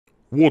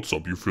What's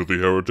up, you filthy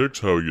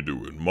heretics? How you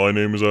doing? My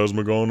name is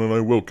Asmogan, and I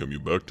welcome you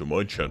back to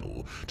my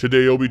channel.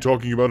 Today I'll be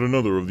talking about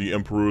another of the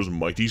Emperor's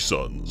mighty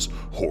sons,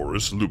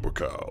 Horus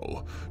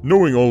Lupercal.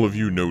 Knowing all of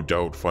you no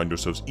doubt find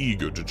yourselves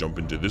eager to jump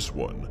into this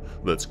one,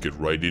 let's get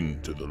right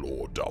into the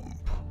lore dump.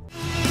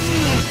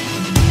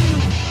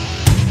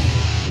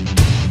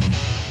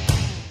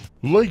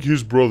 Like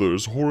his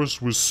brothers,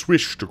 Horus was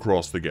swished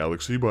across the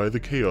galaxy by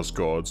the Chaos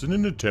Gods in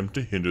an attempt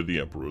to hinder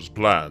the Emperor's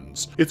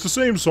plans. It's the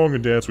same song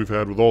and dance we've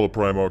had with all the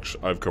Primarchs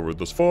I've covered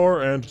thus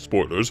far, and,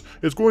 spoilers,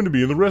 it's going to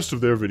be in the rest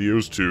of their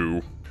videos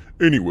too.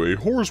 Anyway,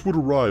 Horus would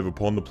arrive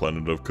upon the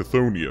planet of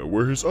Chthoniya,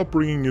 where his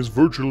upbringing is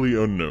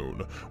virtually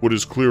unknown. What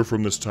is clear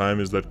from this time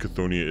is that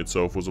Chthoniya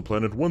itself was a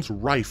planet once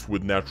rife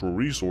with natural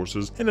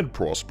resources and had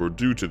prospered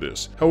due to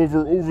this.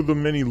 However, over the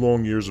many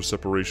long years of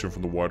separation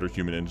from the wider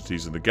human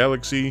entities in the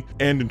galaxy,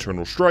 and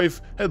internal strife,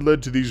 had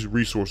led to these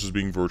resources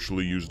being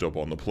virtually used up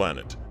on the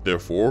planet.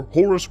 Therefore,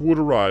 Horus would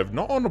arrive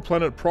not on a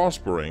planet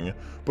prospering,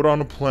 but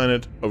on a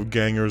planet of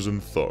gangers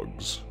and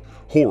thugs.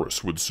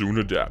 Horus would soon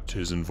adapt to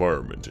his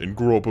environment and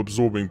grow up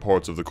absorbing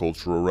parts of the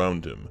culture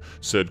around him,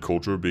 said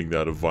culture being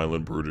that of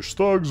violent brutish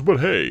thugs, but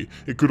hey,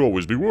 it could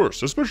always be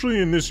worse, especially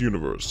in this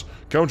universe.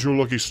 Count your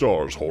lucky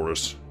stars,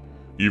 Horus.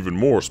 Even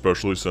more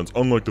especially since,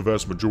 unlike the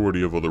vast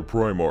majority of other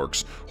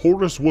Primarchs,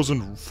 Horus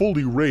wasn't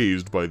fully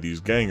raised by these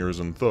gangers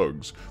and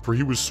thugs, for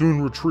he was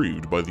soon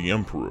retrieved by the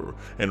Emperor,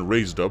 and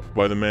raised up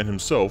by the man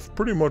himself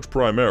pretty much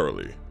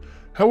primarily.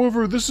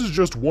 However, this is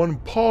just one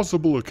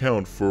possible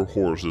account for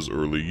Horus's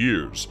early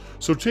years,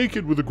 so take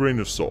it with a grain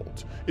of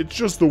salt. It's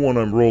just the one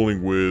I'm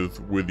rolling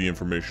with the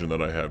information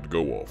that I have to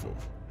go off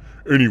of.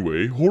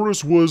 Anyway,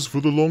 Horus was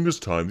for the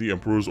longest time the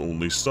Emperor's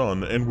only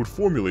son and would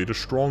formulate a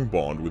strong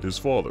bond with his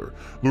father,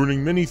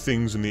 learning many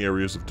things in the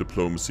areas of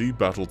diplomacy,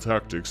 battle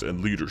tactics,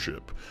 and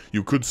leadership.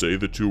 You could say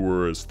the two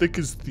were as thick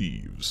as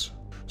thieves.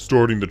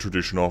 Starting the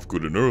tradition off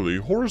good and early,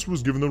 Horus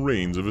was given the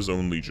reins of his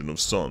own legion of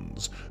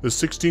sons, the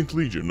 16th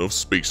Legion of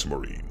Space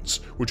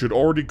Marines, which had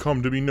already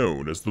come to be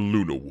known as the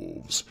Luna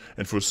Wolves,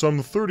 and for some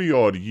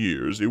 30-odd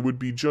years it would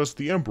be just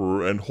the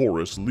Emperor and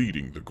Horus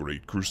leading the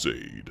Great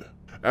Crusade.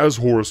 As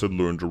Horus had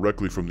learned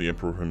directly from the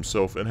Emperor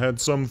himself and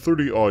had some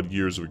 30-odd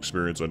years of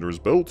experience under his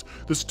belt,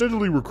 the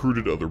steadily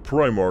recruited other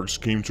Primarchs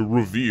came to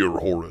revere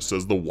Horus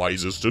as the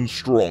wisest and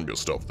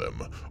strongest of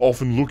them,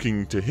 often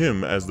looking to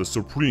him as the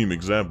supreme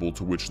example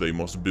to which they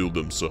must build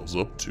themselves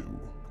up to.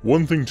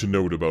 One thing to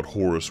note about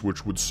Horus,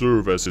 which would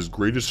serve as his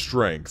greatest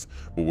strength,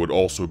 but would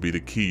also be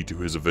the key to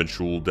his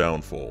eventual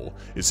downfall,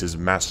 is his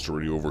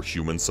mastery over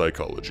human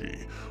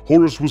psychology.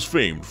 Horus was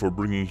famed for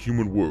bringing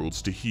human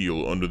worlds to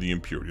heel under the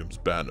Imperium's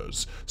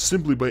banners,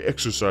 simply by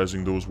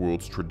exercising those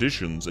worlds'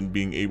 traditions and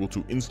being able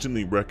to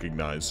instantly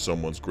recognize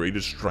someone's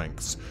greatest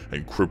strengths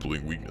and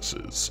crippling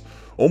weaknesses.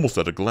 Almost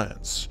at a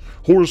glance,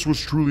 Horus was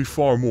truly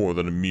far more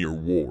than a mere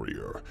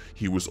warrior.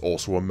 He was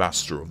also a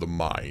master of the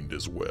mind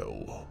as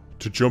well.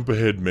 To jump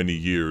ahead many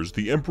years,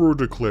 the Emperor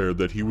declared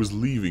that he was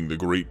leaving the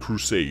Great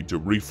Crusade to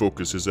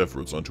refocus his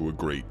efforts onto a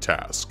great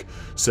task.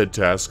 Said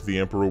task the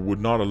Emperor would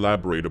not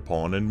elaborate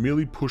upon and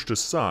merely pushed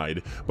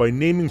aside by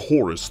naming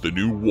Horus the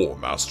new War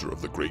Master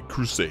of the Great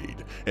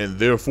Crusade, and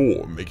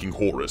therefore making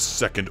Horus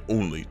second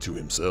only to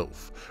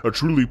himself. A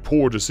truly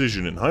poor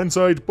decision in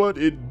hindsight, but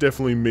it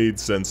definitely made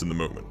sense in the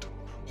moment.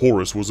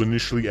 Horus was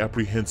initially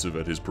apprehensive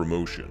at his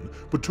promotion,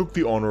 but took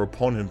the honor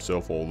upon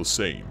himself all the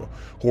same.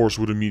 Horus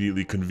would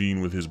immediately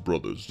convene with his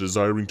brothers,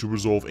 desiring to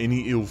resolve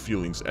any ill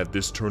feelings at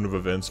this turn of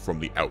events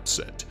from the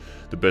outset.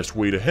 The best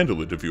way to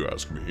handle it, if you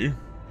ask me.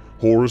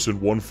 Horus in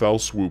one foul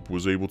swoop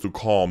was able to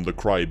calm the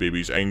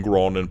crybabies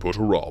Angron and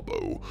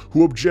Perturabo,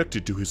 who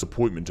objected to his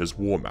appointment as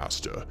War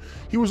Master.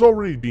 He was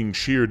already being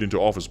cheered into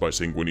office by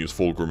Sanguinius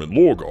Fulgrim and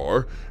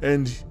Lorgar,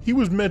 and he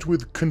was met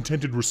with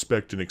contented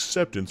respect and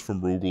acceptance from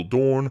Rogel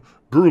Dorn,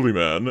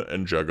 Girlyman,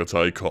 and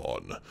Jagatai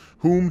Khan,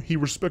 whom he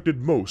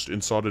respected most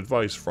and sought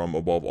advice from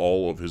above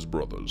all of his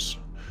brothers.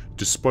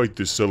 Despite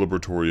this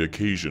celebratory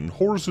occasion,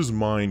 Horus's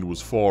mind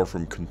was far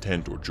from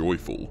content or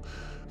joyful.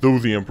 Though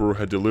the Emperor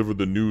had delivered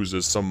the news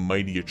as some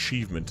mighty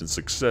achievement and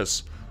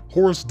success,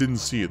 Horus didn't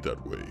see it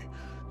that way.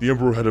 The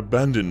Emperor had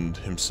abandoned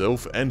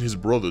himself and his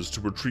brothers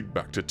to retreat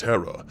back to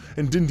Terra,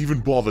 and didn't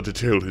even bother to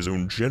tell his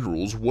own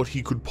generals what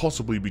he could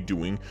possibly be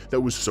doing that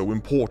was so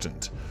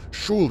important.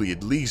 Surely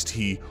at least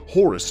he,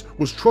 Horus,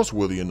 was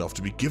trustworthy enough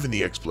to be given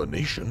the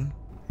explanation.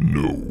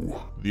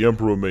 No. The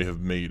Emperor may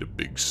have made a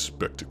big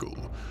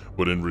spectacle,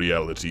 but in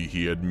reality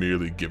he had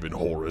merely given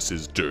Horus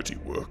his dirty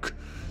work.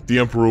 The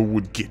Emperor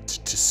would get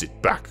to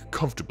sit back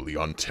comfortably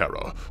on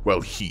Terra,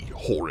 while he,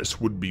 Horus,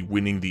 would be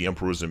winning the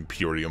Emperor's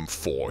Imperium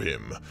for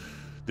him.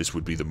 This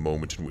would be the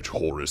moment in which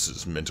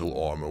Horus's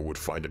mental armor would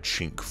find a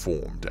chink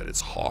formed at its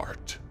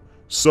heart.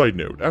 Side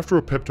note, after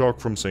a pep talk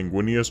from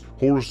Sanguinius,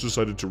 Horus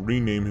decided to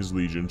rename his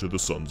legion to the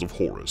Sons of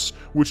Horus,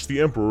 which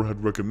the Emperor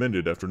had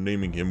recommended after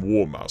naming him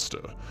War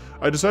Master.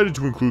 I decided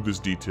to include this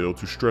detail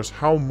to stress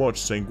how much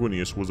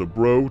Sanguinius was a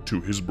bro to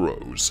his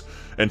bros,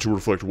 and to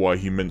reflect why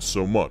he meant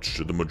so much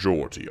to the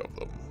majority of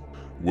them.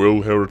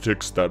 Well,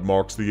 heretics, that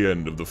marks the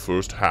end of the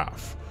first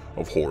half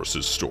of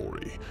Horus's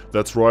story.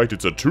 That's right,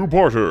 it's a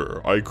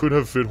two-parter! I could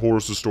have fit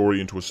Horus's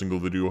story into a single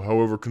video,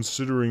 however,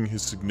 considering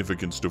his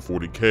significance to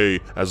 40K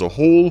as a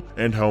whole,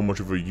 and how much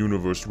of a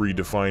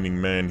universe-redefining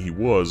man he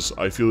was,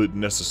 I feel it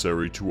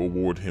necessary to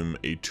award him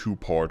a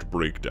two-part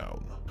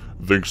breakdown.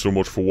 Thanks so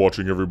much for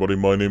watching, everybody.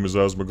 My name is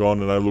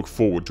Asmogan, and I look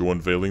forward to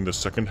unveiling the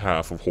second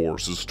half of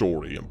Horus's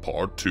story in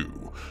part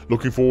 2.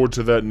 Looking forward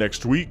to that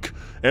next week,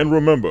 and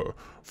remember,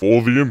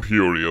 for the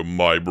Imperium,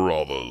 my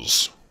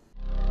brothers.